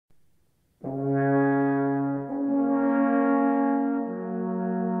Kitchen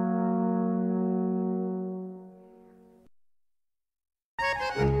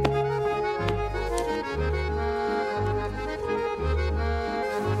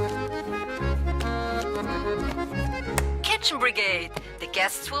Brigade, the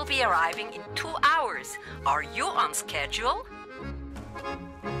guests will be arriving in 2 hours. Are you on schedule?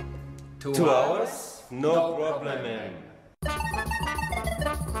 2 hours? No problem, ma'am.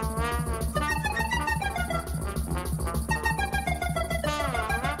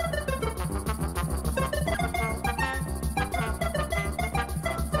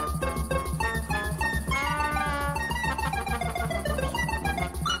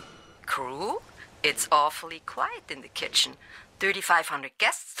 Crew, it's awfully quiet in the kitchen. 3,500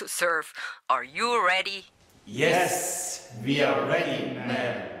 guests to serve. Are you ready? Yes, we are ready,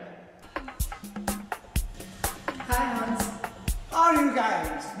 ma'am. Hi, Hans. Are you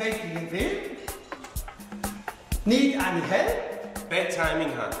guys making a film? Need any help? Bad timing,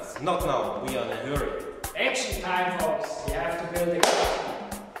 Hans. Not now. We are in a hurry. Action time, folks. You have to build a car.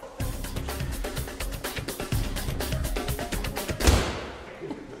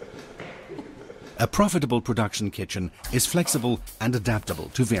 A profitable production kitchen is flexible and adaptable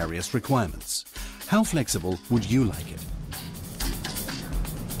to various requirements. How flexible would you like it?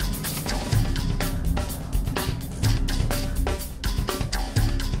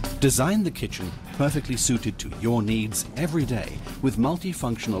 Design the kitchen perfectly suited to your needs every day with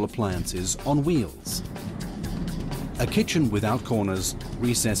multifunctional appliances on wheels. A kitchen without corners,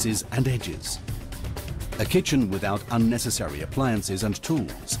 recesses and edges. A kitchen without unnecessary appliances and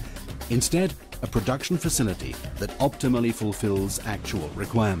tools. Instead, a production facility that optimally fulfills actual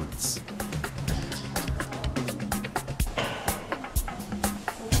requirements.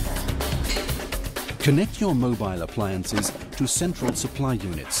 Connect your mobile appliances to central supply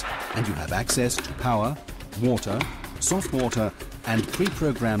units and you have access to power, water, soft water and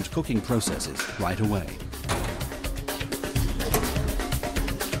pre-programmed cooking processes right away.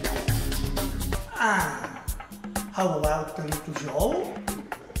 How about the little show?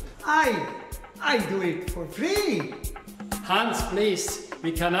 I do it for free. Hans, please.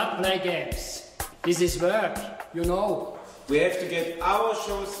 We cannot play games. This is work, you know. We have to get our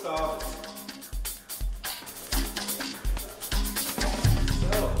show started.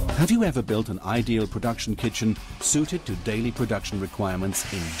 Have you ever built an ideal production kitchen suited to daily production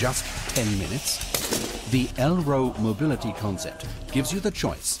requirements in just 10 minutes? The ELRO Mobility concept gives you the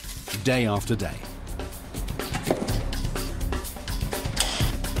choice day after day.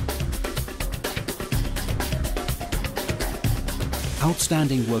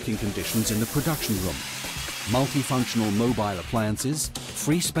 Outstanding working conditions in the production room, multifunctional mobile appliances,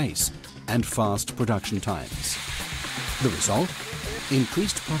 free space and fast production times. The result?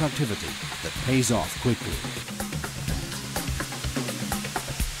 Increased productivity that pays off quickly.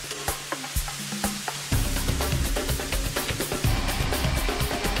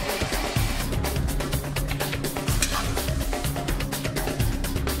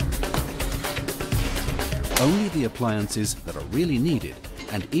 Only the appliances that are really needed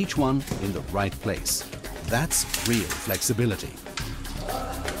and each one in the right place. That's real flexibility.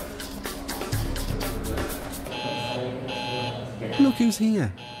 Look who's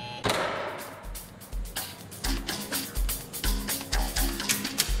here.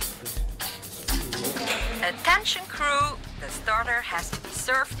 Attention crew, the starter has to be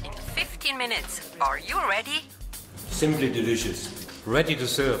served in 15 minutes. Are you ready? Simply delicious. Ready to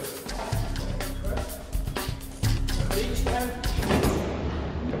serve.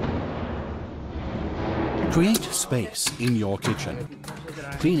 Create space in your kitchen.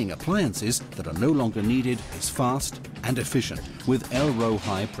 Cleaning appliances that are no longer needed is fast and efficient with ELRO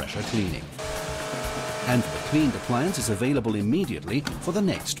high pressure cleaning. And the cleaned appliance is available immediately for the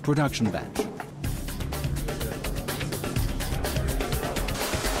next production batch.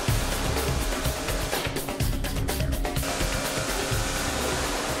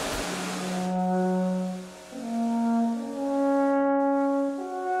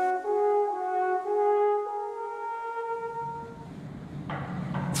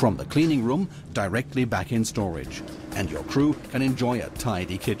 From the cleaning room directly back in storage, and your crew can enjoy a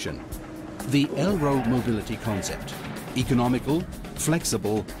tidy kitchen. The ELRO Mobility concept: economical,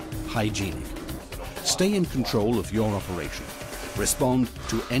 flexible, hygienic. Stay in control of your operation. Respond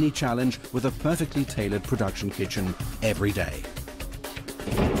to any challenge with a perfectly tailored production kitchen every day.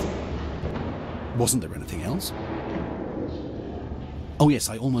 Wasn't there anything else? Oh yes,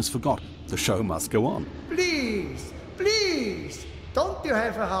 I almost forgot. The show must go on. Please, please, don't you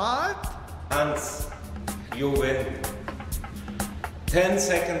have a heart? Hans, you win. 10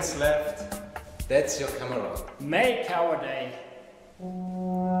 seconds left. That's your camera. Make our day.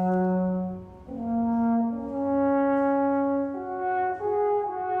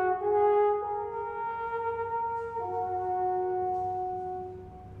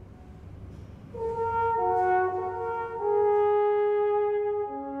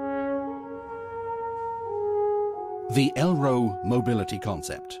 The ELRO Mobility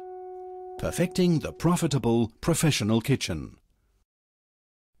Concept. Perfecting the profitable professional kitchen.